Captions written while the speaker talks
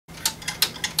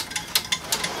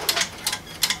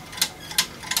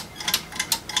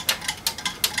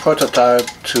prototype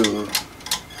to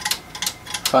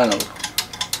final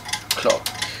clock.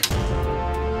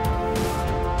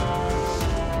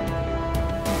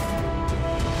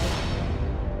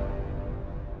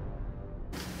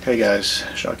 Hey guys,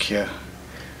 Jacques here.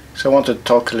 So I want to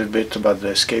talk a little bit about the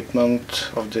escapement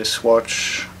of this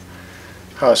watch,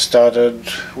 how I started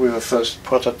with the first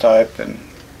prototype and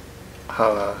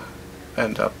how I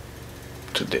end up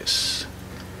to this.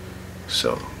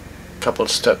 So, a couple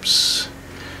steps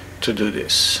to do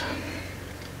this.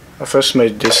 I first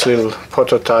made this little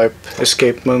prototype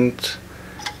escapement,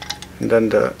 and then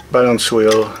the balance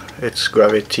wheel, it's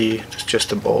gravity, it's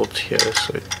just a bolt here,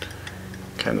 so it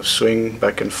kind of swing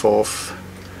back and forth.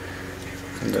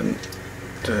 And then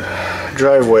the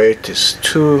drive weight is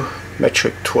 2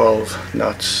 metric 12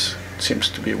 nuts. It seems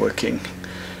to be working,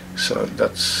 so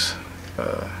that's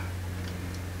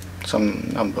some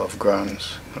number of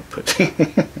grams I'm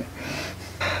putting.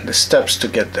 The steps to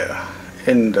get there.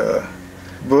 In the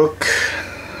book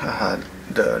I had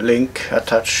the link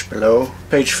attached below.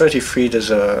 Page 33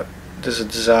 there's a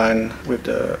design with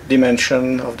the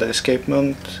dimension of the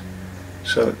escapement.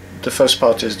 So the first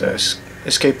part is the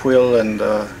escape wheel and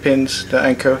the pins, the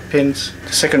anchor pins.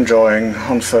 The second drawing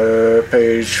on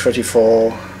page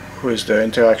 34 is the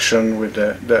interaction with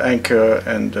the anchor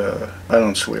and the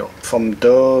balance wheel. From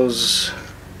those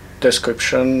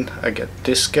description I get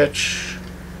this sketch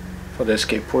for the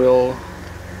escape wheel,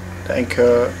 the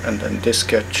anchor, and then this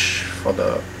sketch for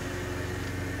the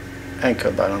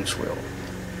anchor balance wheel.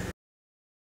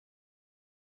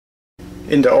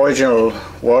 In the original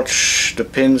watch the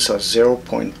pins are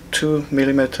 0.2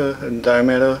 millimeter in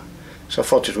diameter, so I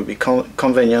thought it would be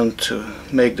convenient to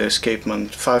make the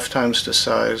escapement 5 times the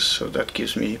size, so that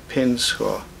gives me pins who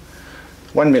are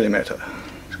 1 millimeter.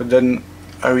 So then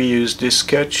I reuse this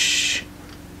sketch,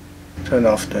 turn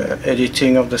off the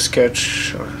editing of the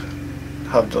sketch, or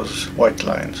have those white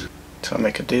lines. So I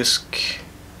make a disc,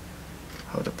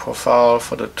 have the profile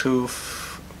for the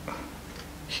tooth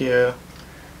here.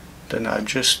 Then I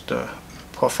adjust the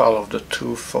profile of the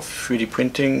tooth for 3D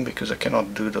printing because I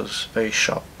cannot do those very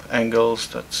sharp angles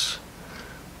that's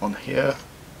on here.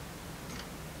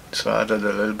 So I added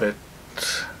a little bit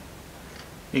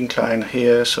incline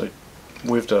here, so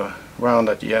with the round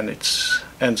at the end it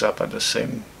ends up at the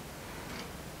same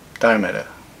diameter.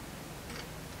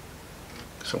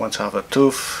 So once I have a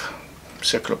tooth,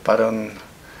 circular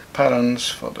patterns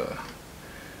for the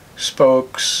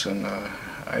spokes, and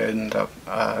I end up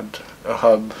add a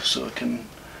hub so I can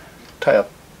tie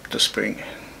up the spring.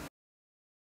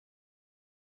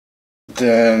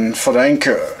 Then for the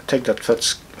anchor, take that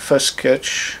first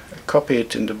sketch, copy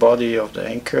it in the body of the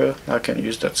anchor. I can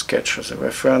use that sketch as a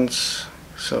reference.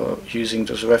 So using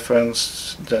those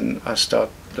reference, then I start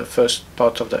the first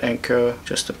part of the anchor,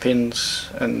 just the pins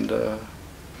and the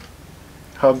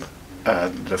hub.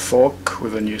 Add the fork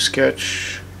with a new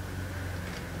sketch.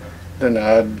 Then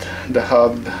add the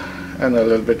hub and a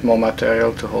little bit more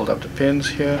material to hold up the pins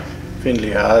here.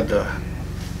 Finally add a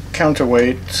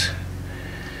counterweight.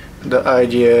 The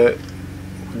idea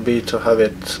would be to have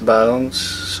it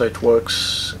balanced so it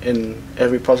works in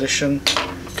every position,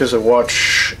 because a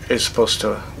watch is supposed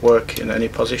to work in any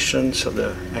position, so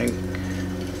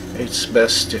it's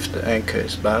best if the anchor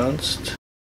is balanced.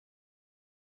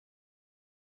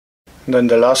 And then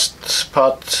the last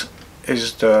part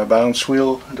is the balance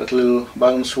wheel. That little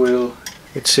balance wheel,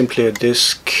 it's simply a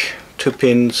disc, 2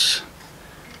 pins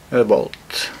and a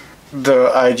bolt.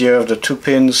 The idea of the 2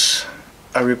 pins,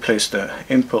 I replace the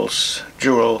impulse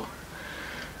jewel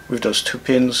with those 2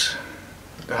 pins.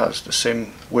 It has the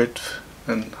same width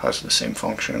and has the same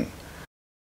function.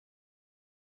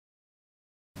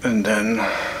 And then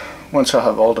once I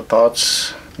have all the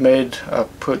parts made,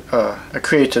 I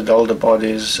created all the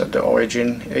bodies at the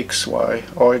origin, X, Y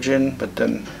origin, but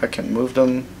then I can move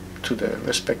them to the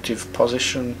respective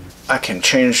position. I can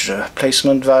change the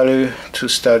placement value to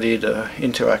study the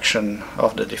interaction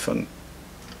of the different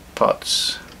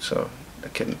parts. So I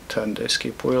can turn the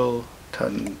escape wheel,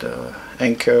 turn the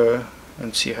anchor,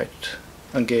 and see how it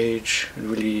engage,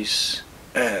 release.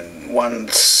 And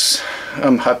once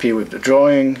I'm happy with the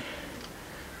drawing,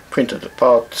 print it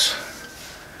apart,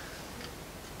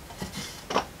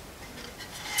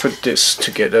 put this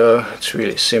together. It's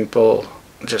really simple,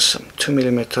 just some 2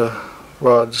 millimeter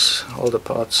rods, all the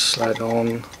parts slide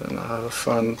on. Then I have a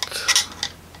front,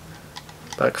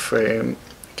 back frame.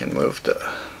 I can move the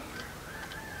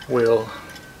wheel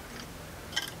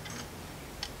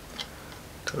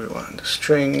to rewind the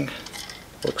string.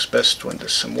 Works best when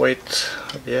there's some weight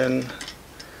at the end.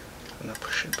 And I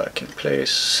push it back in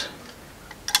place.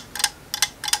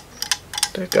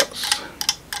 There it goes.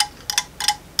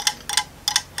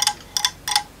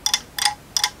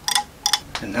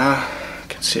 And now you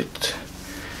can see it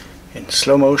in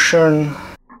slow motion.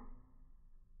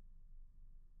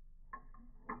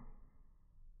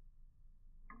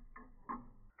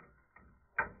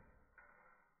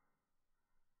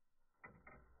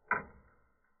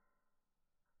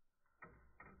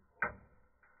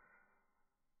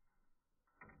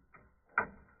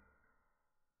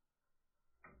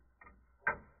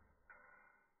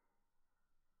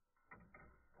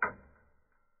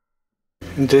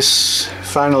 In this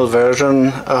final version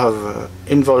I have an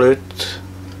involute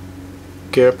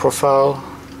gear profile.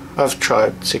 I've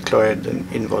tried cycloid and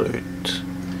involute.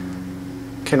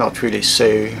 Cannot really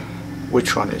say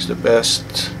which one is the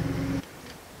best.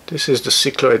 This is the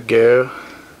cycloid gear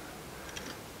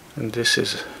and this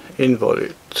is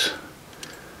involute.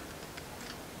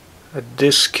 At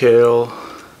this scale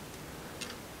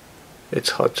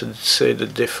it's hard to say the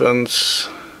difference.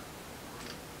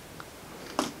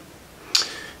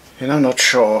 And I'm not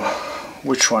sure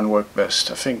which one worked best.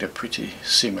 I think they're pretty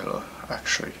similar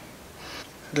actually.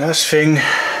 Last thing,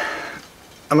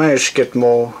 I managed to get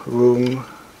more room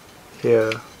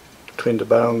here between the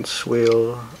balance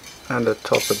wheel and the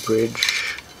topper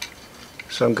bridge.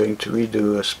 So I'm going to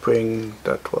redo a spring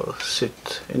that will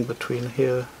sit in between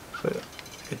here so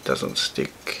it doesn't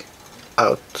stick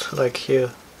out like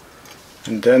here.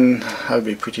 And then I'll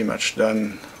be pretty much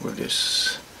done with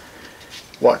this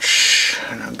watch,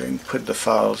 and I'm going to put the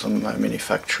files on my mini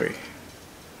factory.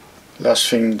 Last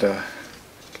thing, you can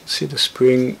see the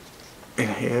spring in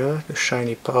here, the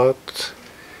shiny part.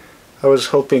 I was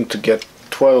hoping to get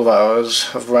 12 hours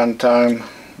of runtime,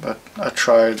 but I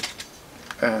tried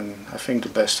and I think the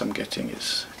best I'm getting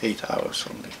is 8 hours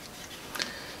only.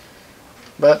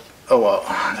 But oh well,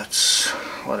 that's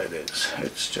what it is.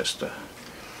 It's just a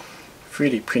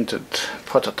 3D printed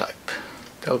prototype.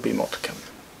 There'll be more to come.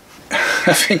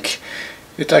 I think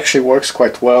it actually works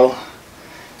quite well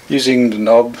using the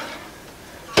knob.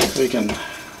 We can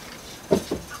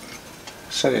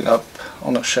set it up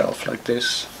on a shelf like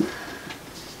this.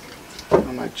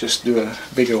 I might just do a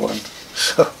bigger one.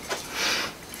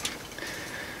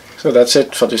 So that's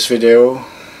it for this video.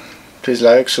 Please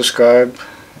like, subscribe,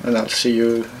 and I'll see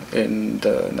you in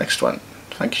the next one.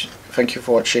 Thank you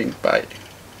for watching. Bye.